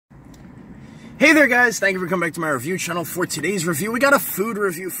Hey there guys, thank you for coming back to my review channel. For today's review, we got a food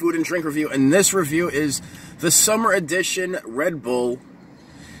review, food and drink review, and this review is the Summer Edition Red Bull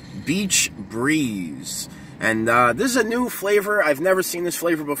Beach Breeze. And this is a new flavor. I've never seen this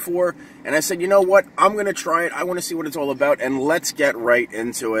flavor before, and I said, you know what, I'm going to try it. I want to see what it's all about, and let's get right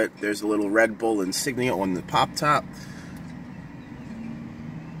into it. There's a little Red Bull insignia on the pop top.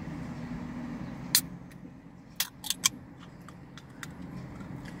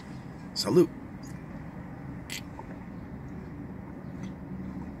 Salute.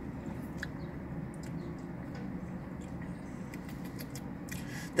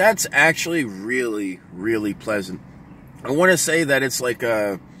 That's actually really, really pleasant. I want to say that it's like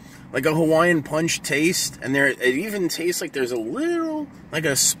a Hawaiian Punch taste, and it even tastes like there's a little, like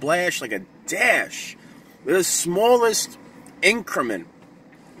a splash, like a dash, the smallest increment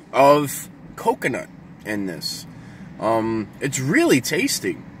of coconut in this. It's really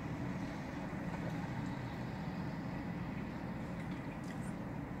tasty.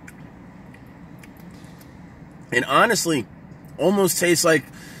 And honestly, almost tastes like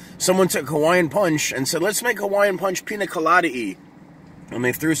someone took Hawaiian Punch and said, let's make Hawaiian Punch pina colada-y. And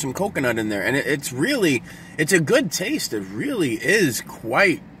they threw some coconut in there. And it's a good taste. It really is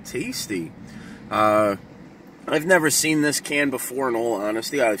quite tasty. I've never seen this can before, in all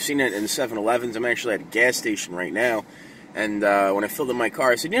honesty. I've seen it in 7-Elevens. I'm actually at a gas station right now. And when I filled in my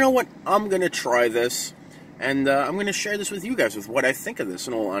car, I said, you know what? I'm going to try this. And I'm going to share this with you guys, with what I think of this,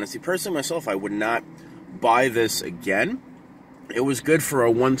 in all honesty. Personally, myself, I would not buy this again. It was good for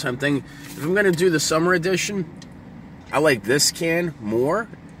a one-time thing. If I'm going to do the summer edition, I like this can more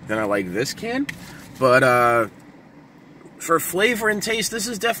than I like this can. But for flavor and taste, this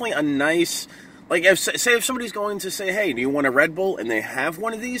is definitely a nice... Like, if somebody's going to say, hey, do you want a Red Bull? And they have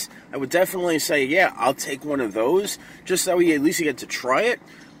one of these, I would definitely say, yeah, I'll take one of those. Just so at least you get to try it.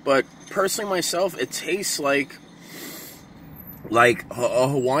 But personally, myself, it tastes like a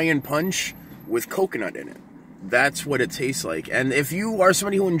Hawaiian Punch with coconut in it. That's what it tastes like. And if you are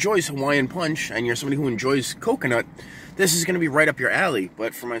somebody who enjoys Hawaiian Punch and you're somebody who enjoys coconut, this is going to be right up your alley.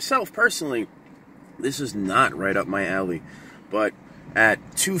 But for myself, personally, this is not right up my alley. But at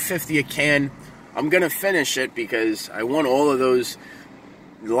 $2.50 a can, I'm going to finish it because I want all of those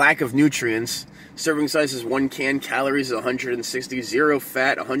lack of nutrients. Serving size is 1 can. Calories is 160. Zero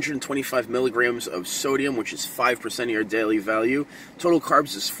fat. 125 milligrams of sodium, which is 5% of your daily value. Total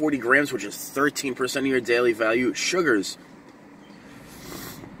carbs is 40 grams, which is 13% of your daily value. Sugars,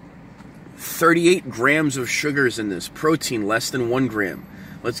 38 grams of sugars in this. Protein, less than 1 gram.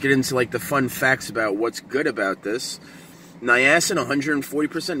 Let's get into like the fun facts about what's good about this. Niacin,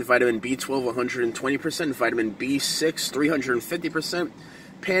 140%. Vitamin B12, 120%. Vitamin B6, 350%.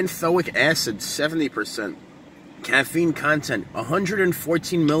 Panthoic acid, 70%. Caffeine content,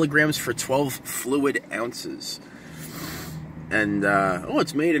 114 milligrams for 12 fluid ounces. And, oh,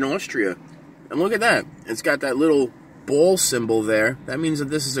 it's made in Austria. And look at that. It's got that little ball symbol there. That means that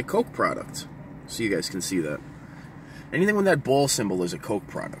this is a Coke product. So you guys can see that. Anything with that ball symbol is a Coke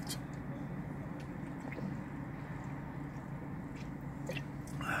product.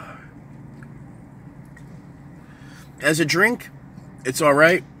 As a drink, it's all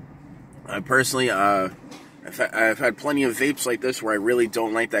right. I personally, I've had plenty of vapes like this where I really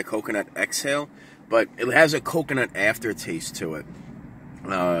don't like that coconut exhale, but it has a coconut aftertaste to it.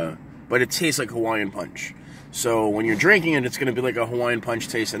 But it tastes like Hawaiian Punch. So when you're drinking it, it's going to be like a Hawaiian Punch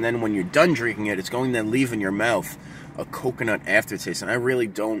taste, and then when you're done drinking it, it's going to leave in your mouth a coconut aftertaste. And I really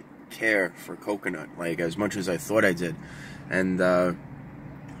don't care for coconut, like, as much as I thought I did. And,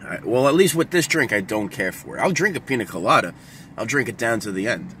 well, at least with this drink, I don't care for it. I'll drink a pina colada. I'll drink it down to the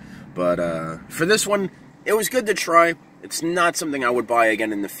end. But for this one, it was good to try. It's not something I would buy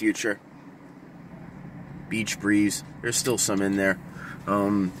again in the future. Beach Breeze. There's still some in there.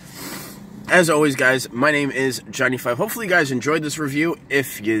 As always, guys, my name is Johnny5. Hopefully you guys enjoyed this review.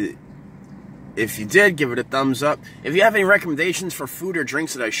 If you did, give it a thumbs up. If you have any recommendations for food or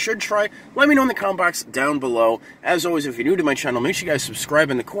drinks that I should try, let me know in the comment box down below. As always, if you're new to my channel, make sure you guys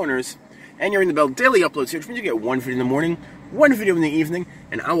subscribe in the corners. And you're in the bell. Daily uploads here, which means you get one video in the morning, one video in the evening,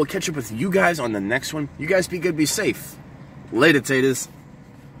 and I will catch up with you guys on the next one. You guys be good, be safe. Later, taters.